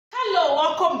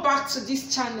Welcome back to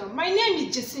this channel. My name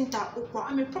is Jacinta Ukwa.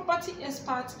 I'm a property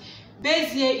expert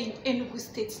based here in Enugu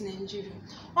State, Nigeria.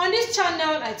 On this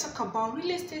channel, I talk about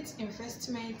real estate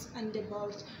investment and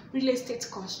about real estate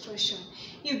construction.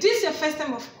 If this is your first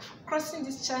time of crossing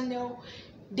this channel,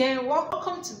 then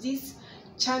welcome to this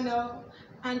channel.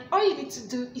 And all you need to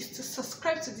do is to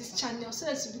subscribe to this channel so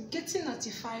that you'll be getting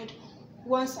notified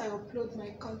once I upload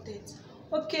my content.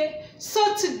 Okay,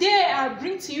 so today I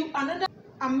bring to you another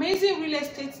amazing real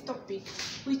estate topic,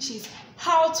 which is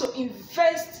how to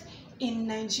invest in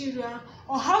Nigeria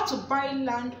or how to buy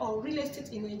land or real estate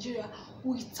in Nigeria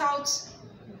without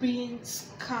being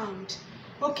scammed.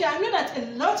 Okay, I know that a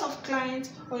lot of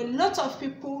clients or a lot of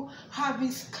people have been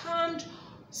scammed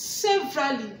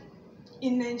severally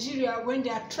in Nigeria when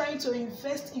they are trying to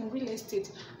invest in real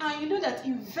estate. And you know that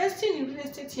investing in real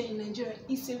estate here in Nigeria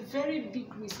is a very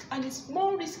big risk, and it's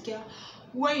more riskier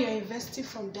when you're investing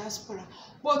from diaspora.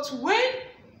 But when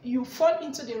you fall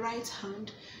into the right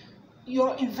hand,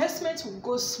 your investment will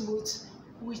go smooth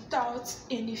without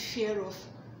any fear of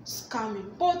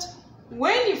scamming. But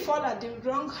when you fall at the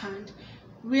wrong hand,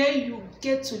 where you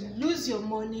get to lose your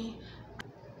money,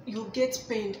 you get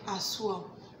paid as well.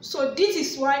 So this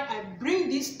is why I bring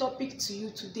this topic to you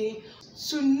today,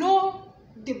 to know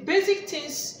the basic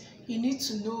things you need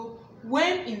to know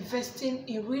when investing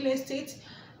in real estate,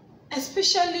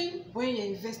 especially when you're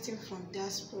investing from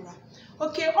diaspora.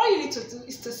 Okay, all you need to do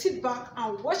is to sit back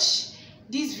and watch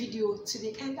this video to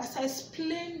the end as I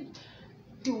explain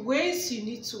the ways you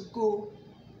need to go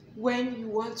when you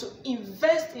want to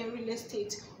invest in real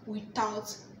estate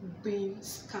without being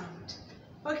scammed.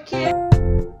 Okay.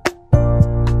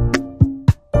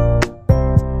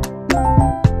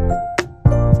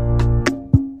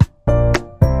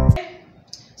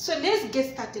 So let's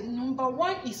get started. Number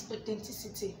one is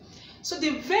authenticity. So the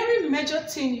very major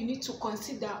thing you need to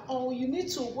consider or you need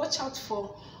to watch out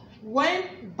for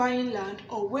when buying land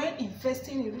or when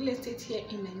investing in real estate here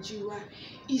in Nigeria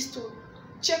is to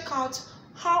check out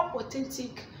how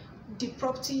authentic the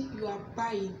property you are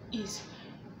buying is.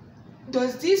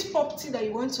 Does this property that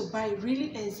you want to buy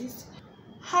really exist?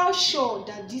 How sure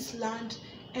that this land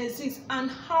exists, and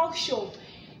how sure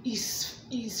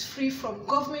is free from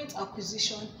government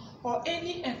acquisition or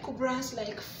any encumbrance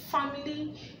like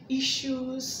family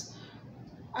issues,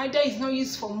 either it's not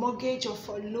used for mortgage or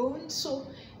for loan. So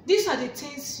these are the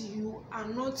things you are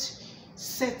not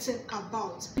certain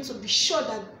about, to be sure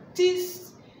that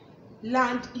this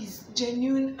land is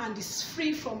genuine and is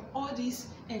free from all these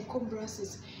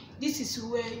encumbrances. This is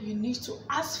where you need to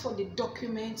ask for the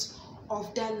documents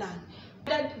of that land.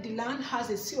 That the land has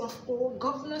a seal of O,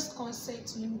 governor's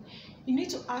consent, you need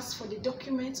to ask for the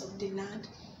documents of the land.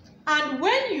 And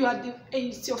when you are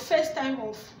it's your first time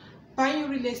of buying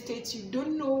real estate, you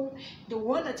don't know the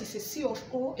one that is a seal of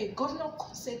O, a governor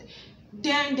consent,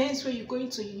 then that's where you're going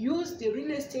to use the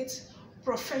real estate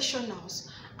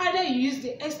professionals. Either you use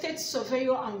the estate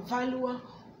surveyor and valuer,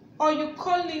 or you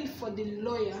call in for the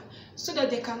lawyer so that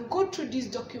they can go through these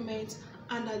documents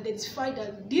and identify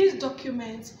that these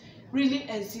documents really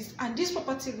exist and this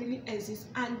property really exists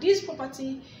and this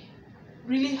property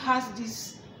really has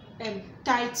this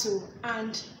title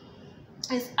and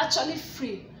is actually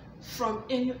free from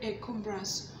any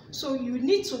encumbrance. So you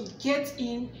need to get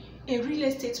in a real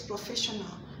estate professional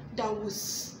that will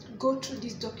go through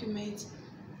these documents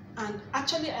and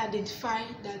actually identify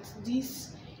that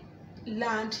this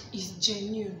land is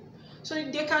genuine. So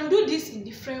they can do this in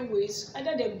different ways.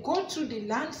 Either they go through the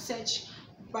land search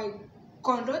by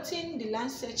conducting the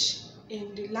land search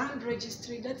in the land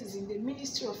registry, that is in the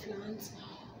Ministry of Lands,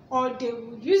 or they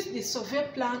will use the survey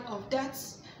plan of that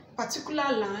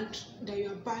particular land that you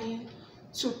are buying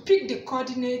to pick the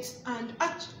coordinates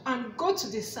and go to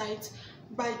the site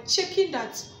by checking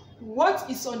that what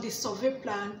is on the survey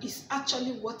plan is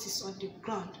actually what is on the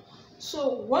ground. So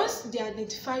once they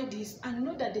identify this and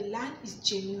know that the land is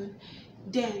genuine,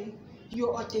 then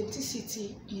your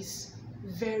authenticity is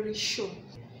very sure.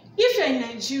 If you're in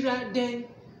Nigeria, then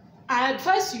I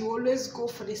advise you always go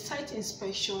for the site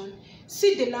inspection,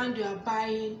 see the land you are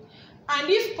buying, and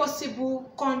if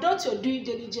possible, conduct your due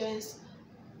diligence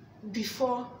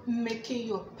before making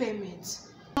your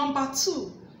payments. Number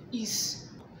two is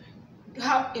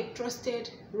have a trusted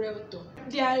realtor.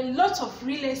 There are a lot of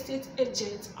real estate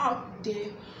agents out there,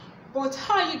 but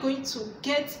how are you going to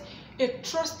get a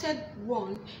trusted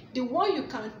one, the one you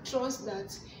can trust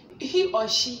that he or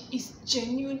she is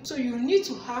genuine. So you need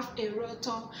to have a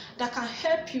realtor that can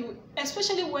help you,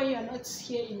 especially when you are not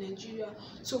here in Nigeria.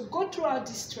 So go throughout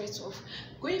this stress of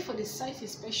going for the site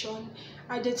inspection,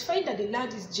 identifying that the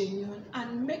land is genuine,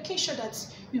 and making sure that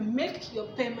you make your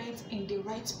payment in the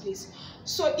right place.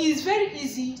 So it's very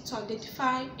easy to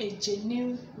identify a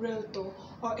genuine realtor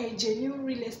or a genuine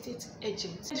real estate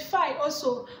agent. Identify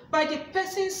also by the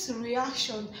person's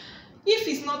reaction. If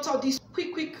it's not all these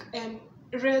quick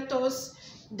realtors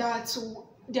that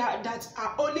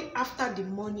are only after the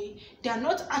money, they are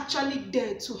not actually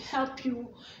there to help you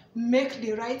make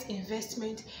the right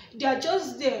investment. They are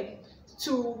just there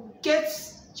to get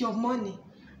your money,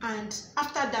 and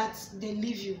after that they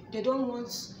leave you. They don't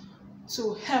want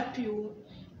to help you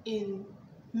in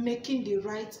making the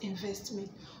right investment.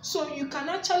 So you can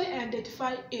actually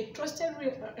identify a trusted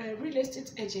real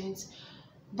estate agent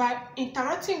by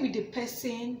interacting with the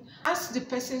person. Ask the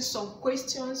person some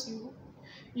questions.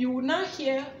 You will now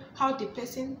hear how the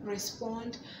person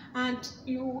responds, and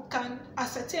you can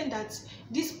ascertain that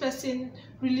this person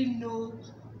really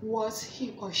knows what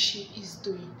he or she is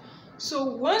doing.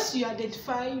 So once you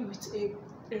identify with a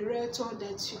realtor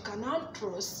that you can now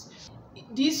trust,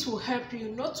 this will help you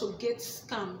not to get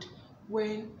scammed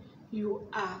when you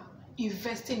are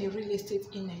investing in real estate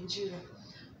in Nigeria.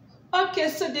 Okay,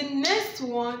 so the next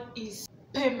one is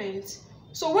payment.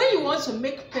 So when you want to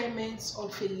make payments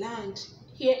of a land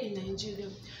here in Nigeria,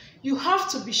 you have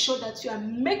to be sure that you are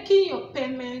making your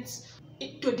payments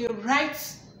to the right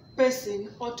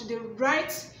person or to the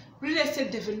right real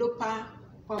estate developer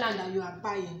or land that you are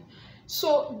buying.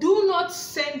 So do not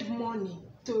send money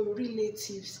to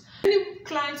relatives. Many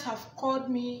clients have called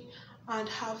me and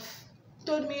have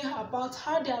told me about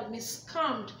how they have been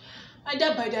scammed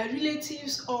either by their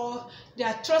relatives or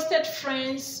their trusted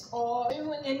friends or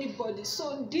even anybody.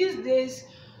 So these days,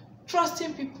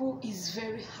 trusting people is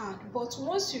very hard, but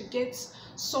once you get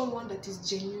someone that is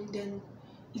genuine, then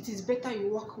it is better you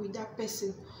work with that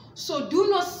person. So do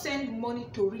not send money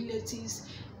to relatives.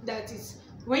 That is,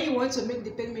 when you want to make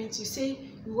the payment, you say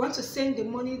you want to send the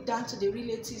money down to the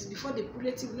relatives before the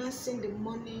relative now send the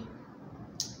money.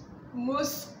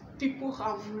 Most people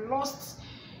have lost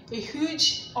a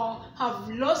huge or have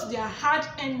lost their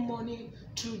hard-earned money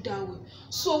through that way.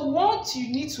 So what you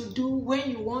need to do when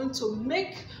you want to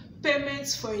make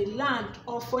payments for a land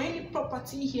or for any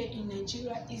property here in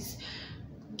Nigeria is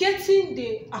getting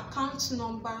the account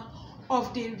number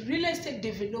of the real estate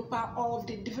developer or of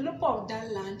the developer of that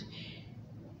land.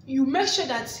 You make sure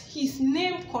that his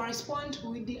name corresponds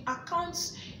with the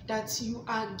accounts that you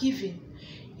are giving.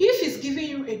 If he's giving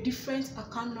you a different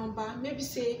account number, maybe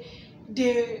say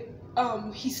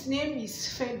his name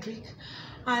is Frederick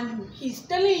and he's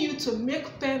telling you to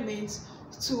make payments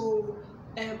to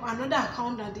another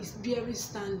account that is bearing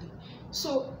Stanley.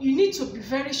 So you need to be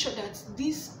very sure that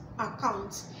this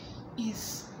account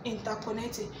is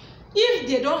interconnected. If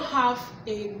they don't have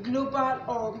a global,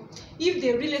 or if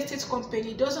the real estate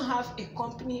company doesn't have a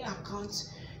company account,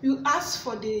 you ask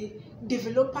for the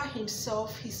developer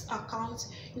himself, his account,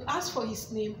 you ask for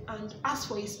his name and ask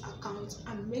for his account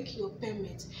and make your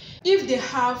payment. If they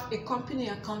have a company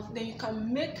account, then you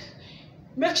can make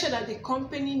sure that the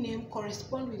company name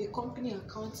corresponds with the company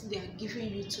account they are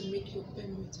giving you to make your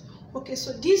payment. Okay,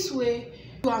 so this way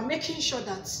you are making sure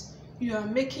that you are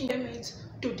making payment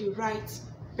to the right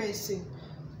person.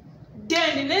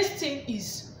 Then the next thing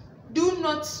is, do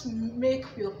not make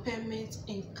your payment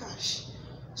in cash.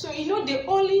 So you know, the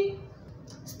only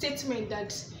statement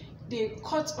that the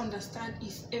court understand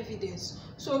is evidence.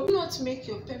 So do not make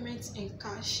your payments in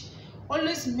cash.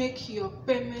 Always make your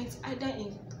payments either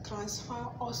in transfer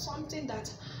or something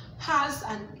that has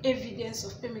an evidence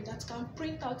of payment, that can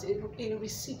print out a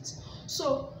receipt.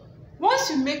 So once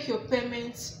you make your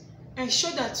payments,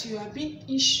 ensure that you are being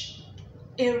issued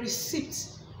a receipt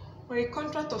or a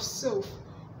contract of sale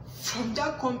from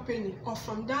that company or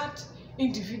from that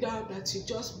individual that you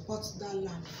just bought that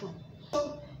land from.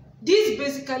 So these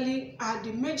basically are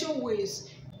the major ways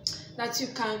that you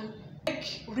can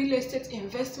make real estate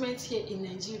investments here in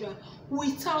Nigeria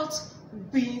without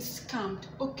being scammed.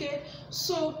 Okay,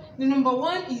 so the number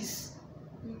one is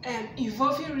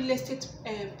involving real estate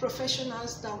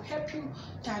professionals that will help you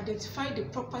to identify the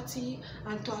property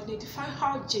and to identify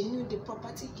how genuine the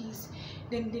property is.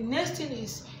 Then the next thing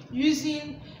is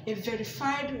using a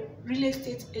verified real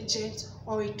estate agent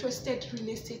or a trusted real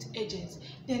estate agent.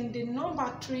 Then the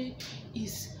number three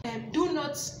is do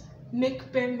not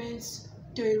make payments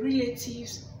to a relative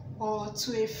or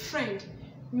to a friend.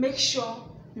 Make sure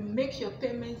you make your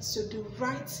payments to the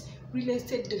right real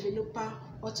estate developer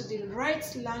or to the right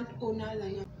landowner that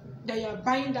you that you are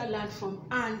buying that land from,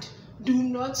 and do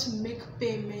not make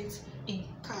payments in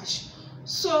cash.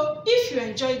 So if you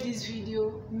enjoyed this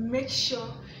video, make sure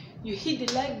you hit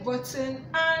the like button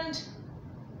and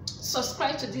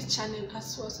subscribe to this channel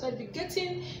as well, so that you'll be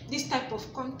getting this type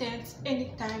of content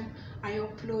anytime I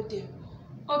upload them.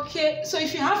 Okay, so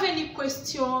if you have any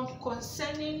question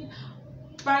concerning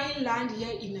buying land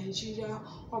here in Nigeria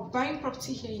or buying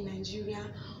property here in Nigeria,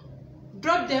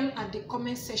 drop them at the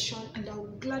comment section and I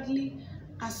will gladly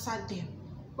answer them.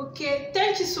 Okay,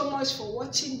 thank you so much for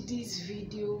watching this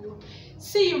video.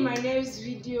 See you in my next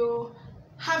video.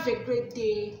 Have a great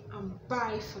day and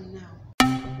bye for now.